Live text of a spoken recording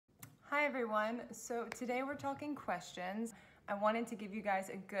Hi everyone, so today we're talking questions. I wanted to give you guys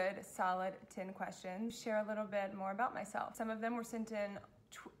a good solid 10 questions, share a little bit more about myself. Some of them were sent in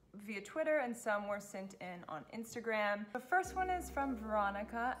via Twitter and some were sent in on Instagram. The first one is from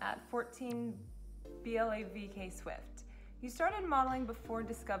Veronica at 14BLAVK Swift. You started modeling before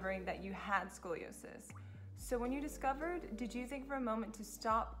discovering that you had scoliosis. So when you discovered, did you think for a moment to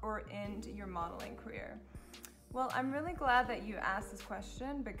stop or end your modeling career? Well, I'm really glad that you asked this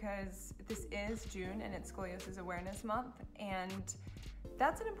question because this is June and it's Scoliosis Awareness Month, and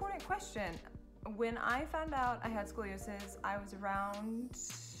that's an important question. When I found out I had scoliosis, I was around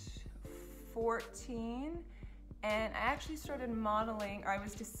 14, and I actually started modeling, or I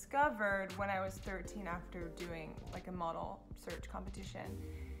was discovered when I was 13 after doing like a model search competition.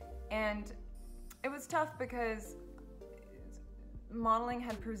 And it was tough because modeling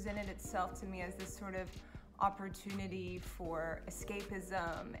had presented itself to me as this sort of opportunity for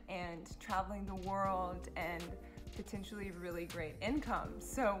escapism and traveling the world and potentially really great income.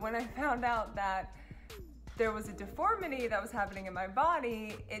 So when I found out that there was a deformity that was happening in my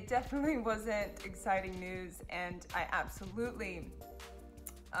body, it definitely wasn't exciting news, and I absolutely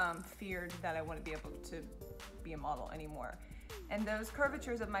feared that I wouldn't be able to be a model anymore. And those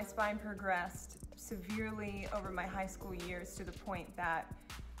curvatures of my spine progressed severely over my high school years to the point that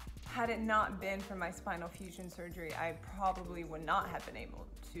had it not been for my spinal fusion surgery, I probably would not have been able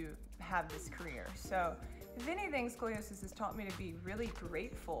to have this career. So if anything, scoliosis has taught me to be really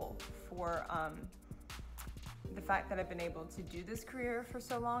grateful for the fact that I've been able to do this career for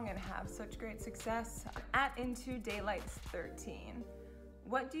so long and have such great success. At Into Daylight's 13,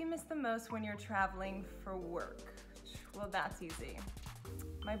 what do you miss the most when you're traveling for work? Well, that's easy.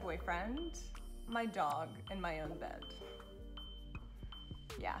 My boyfriend, my dog, and my own bed.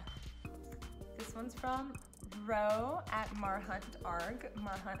 Yeah. This one's from Ro at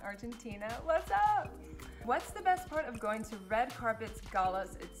Marhunt Argentina. What's up? What's the best part of going to red carpets,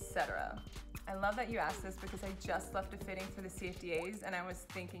 galas, etc.? I love that you asked this because I just left a fitting for the CFDAs and I was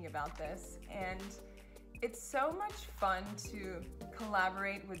thinking about this, and it's so much fun to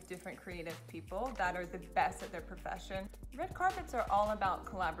collaborate with different creative people that are the best at their profession. Red carpets are all about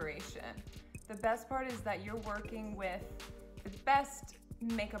collaboration. The best part is that you're working with the best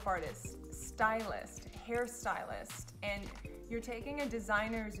makeup artist, stylist, hairstylist, and you're taking a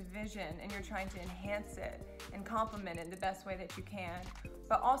designer's vision and you're trying to enhance it and complement it in the best way that you can,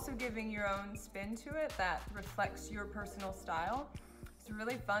 but also giving your own spin to it that reflects your personal style. It's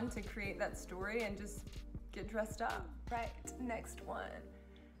really fun to create that story and just get dressed up. Right, next one.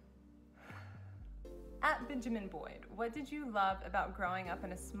 At Benjamin Boyd, what did you love about growing up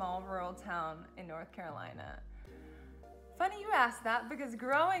in a small rural town in North Carolina? Funny you asked that because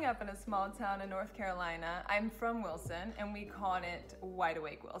growing up in a small town in North Carolina, I'm from Wilson and we called it Wide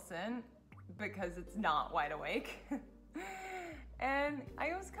Awake Wilson because it's not wide awake. And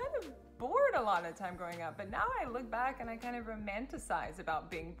I was kind of bored a lot of the time growing up, but now I look back and I kind of romanticize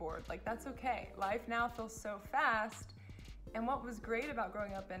about being bored. Like, that's okay. Life now feels so fast. And what was great about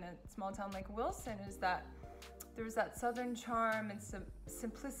growing up in a small town like Wilson is that there's that southern charm and some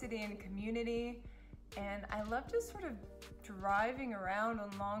simplicity and community. And I love just sort of driving around on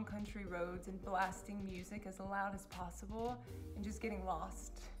long country roads and blasting music as loud as possible and just getting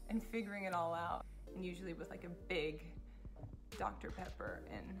lost and figuring it all out. And usually with like a big Dr. Pepper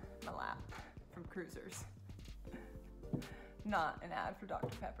in my lap from Cruisers. Not an ad for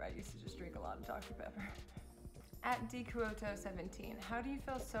Dr. Pepper. I used to just drink a lot of Dr. Pepper. At DCuoto17, how do you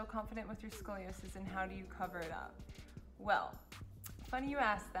feel so confident with your scoliosis and how do you cover it up? Well, funny you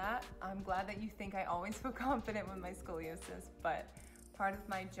asked that. I'm glad that you think I always feel confident with my scoliosis, but part of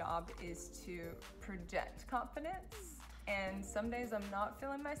my job is to project confidence. And some days I'm not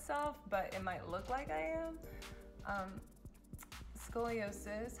feeling myself, but it might look like I am.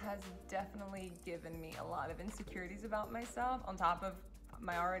 Scoliosis has definitely given me a lot of insecurities about myself on top of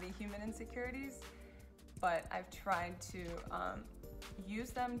my already human insecurities, but I've tried to use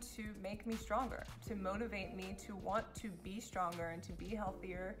them to make me stronger, to motivate me to want to be stronger and to be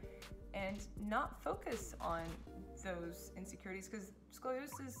healthier and not focus on those insecurities, because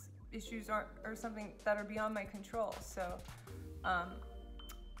scoliosis issues are something that are beyond my control. So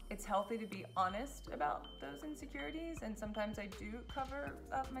it's healthy to be honest about those insecurities, and sometimes I do cover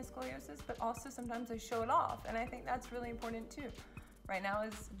up my scoliosis, but also sometimes I show it off, and I think that's really important too. Right now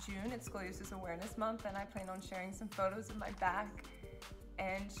is June, it's Scoliosis Awareness Month, and I plan on sharing some photos of my back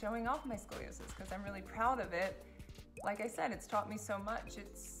and showing off my scoliosis because I'm really proud of it. Like I said, it's taught me so much.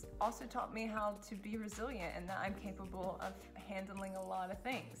 It's also taught me how to be resilient and that I'm capable of handling a lot of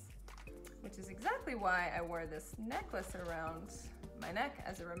things, which is exactly why I wore this necklace around my neck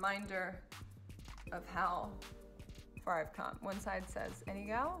as a reminder of how far I've come. One side says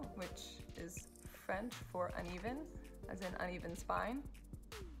inégal, which is French for uneven, as in uneven spine.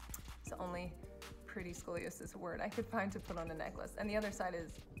 It's the only pretty scoliosis word I could find to put on a necklace. And the other side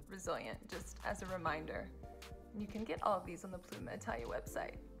is resilient, just as a reminder. And you can get all of these on the Pluma Italia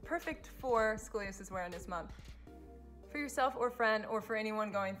website. Perfect for Scoliosis Awareness Month, for yourself or friend, or for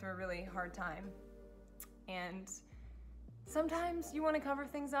anyone going through a really hard time. And sometimes you want to cover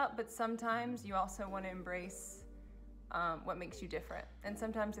things up, but sometimes you also want to embrace what makes you different. And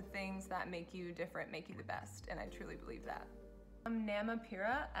sometimes the things that make you different make you the best, and I truly believe that. I'm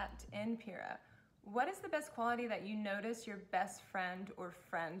Namapira at Npira. What is the best quality that you notice your best friend or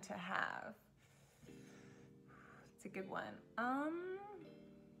friend to have? It's a good one.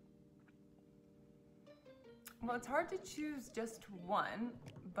 Well, it's hard to choose just one,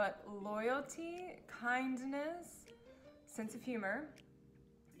 but loyalty, kindness, sense of humor,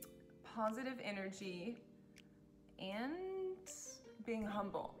 positive energy, and being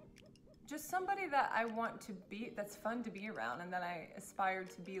humble. Just somebody that I want to be, that's fun to be around and that I aspire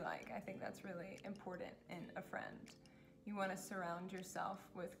to be like. I think that's really important in a friend. You want to surround yourself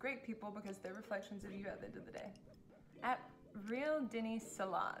with great people because they're reflections of you at the end of the day. At Real Denny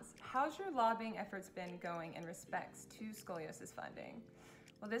Salaz, how's your lobbying efforts been going in respects to scoliosis funding?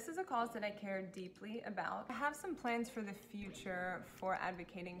 Well, this is a cause that I care deeply about. I have some plans for the future for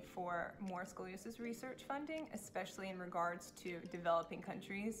advocating for more scoliosis research funding, especially in regards to developing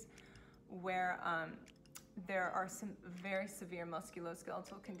countries where there are some very severe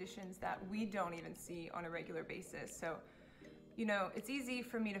musculoskeletal conditions that we don't even see on a regular basis. So, you know, it's easy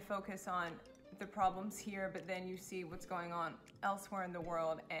for me to focus on the problems here, but then you see what's going on elsewhere in the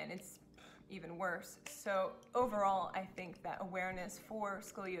world and it's even worse. So overall, I think that awareness for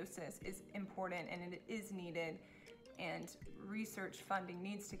scoliosis is important and it is needed, and research funding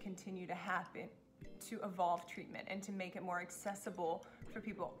needs to continue to happen to evolve treatment and to make it more accessible for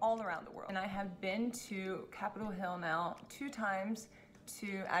people all around the world. And I have been to Capitol Hill now 2 times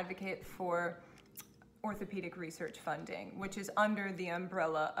to advocate for orthopedic research funding, which is under the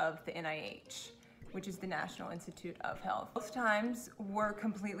umbrella of the NIH, which is the National Institute of Health. Both times were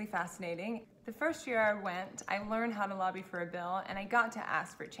completely fascinating. The first year I went, I learned how to lobby for a bill, and I got to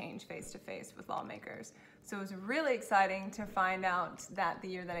ask for change face-to-face with lawmakers. So it was really exciting to find out that the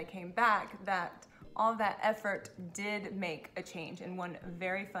year that I came back, that all of that effort did make a change in one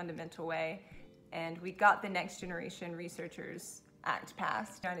very fundamental way, and we got the Next Generation Researchers Act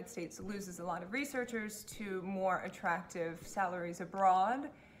passed. The United States loses a lot of researchers to more attractive salaries abroad,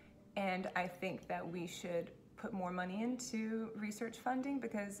 and I think that we should put more money into research funding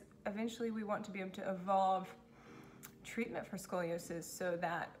because eventually we want to be able to evolve treatment for scoliosis so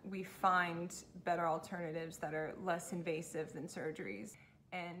that we find better alternatives that are less invasive than surgeries.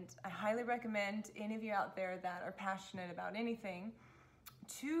 And I highly recommend any of you out there that are passionate about anything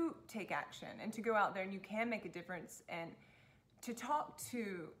to take action and to go out there, and you can make a difference, and to talk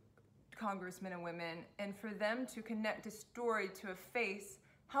to congressmen and women, and for them to connect a story to a face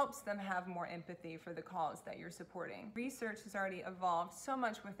helps them have more empathy for the cause that you're supporting. Research has already evolved so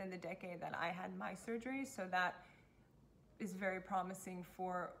much within the decade that I had my surgery, so that is very promising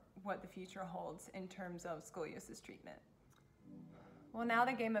for what the future holds in terms of scoliosis treatment. Well, now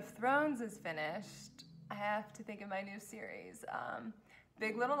that Game of Thrones is finished, I have to think of my new series.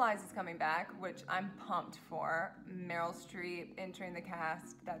 Big Little Lies is coming back, which I'm pumped for. Meryl Streep entering the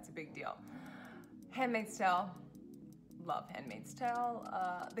cast, that's a big deal. Handmaid's Tale, love Handmaid's Tale.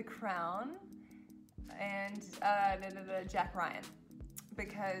 The Crown, and Jack Ryan.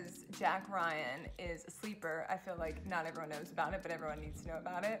 Because Jack Ryan is a sleeper. I feel like not everyone knows about it, but everyone needs to know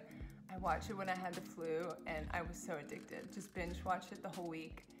about it. I watched it when I had the flu, and I was so addicted. Just binge watched it the whole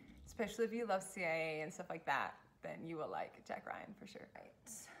week. Especially if you love CIA and stuff like that, then you will like Jack Ryan for sure. Right.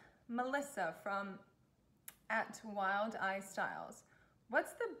 Melissa from @WildEyeStyles.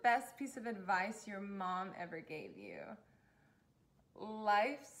 What's the best piece of advice your mom ever gave you?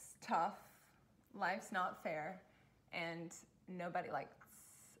 Life's tough, life's not fair, and nobody likes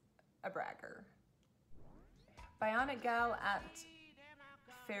a bragger. Bionic Gal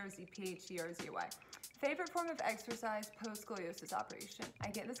 @Fairzy, PHDRZY. Favorite form of exercise post-scoliosis operation? I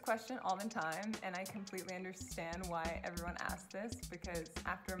get this question all the time, and I completely understand why everyone asks this, because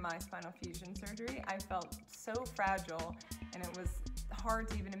after my spinal fusion surgery, I felt so fragile, and it was hard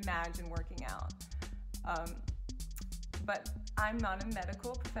to even imagine working out. But I'm not a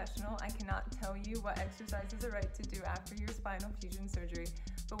medical professional. I cannot tell you what exercises are right to do after your spinal fusion surgery.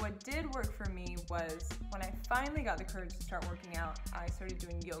 But what did work for me was when I finally got the courage to start working out, I started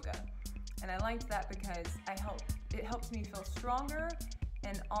doing yoga. And I liked that because it helped me feel stronger,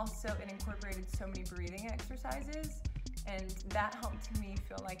 and also it incorporated so many breathing exercises, and that helped me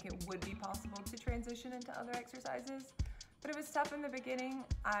feel like it would be possible to transition into other exercises. But it was tough in the beginning.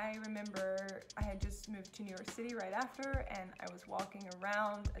 I remember I had just moved to New York City right after, and I was walking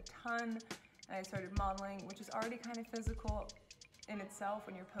around a ton, and I started modeling, which is already kind of physical in itself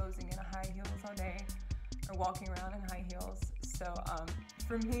when you're posing in high heels all day or walking around in high heels. So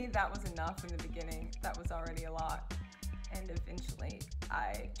for me, that was enough in the beginning. That was already a lot. And eventually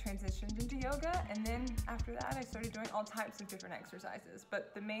I transitioned into yoga, and then after that I started doing all types of different exercises.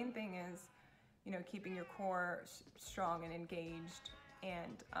 But the main thing is, you know, keeping your core strong and engaged,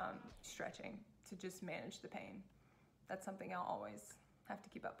 and stretching to just manage the pain. That's something I'll always have to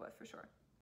keep up with for sure.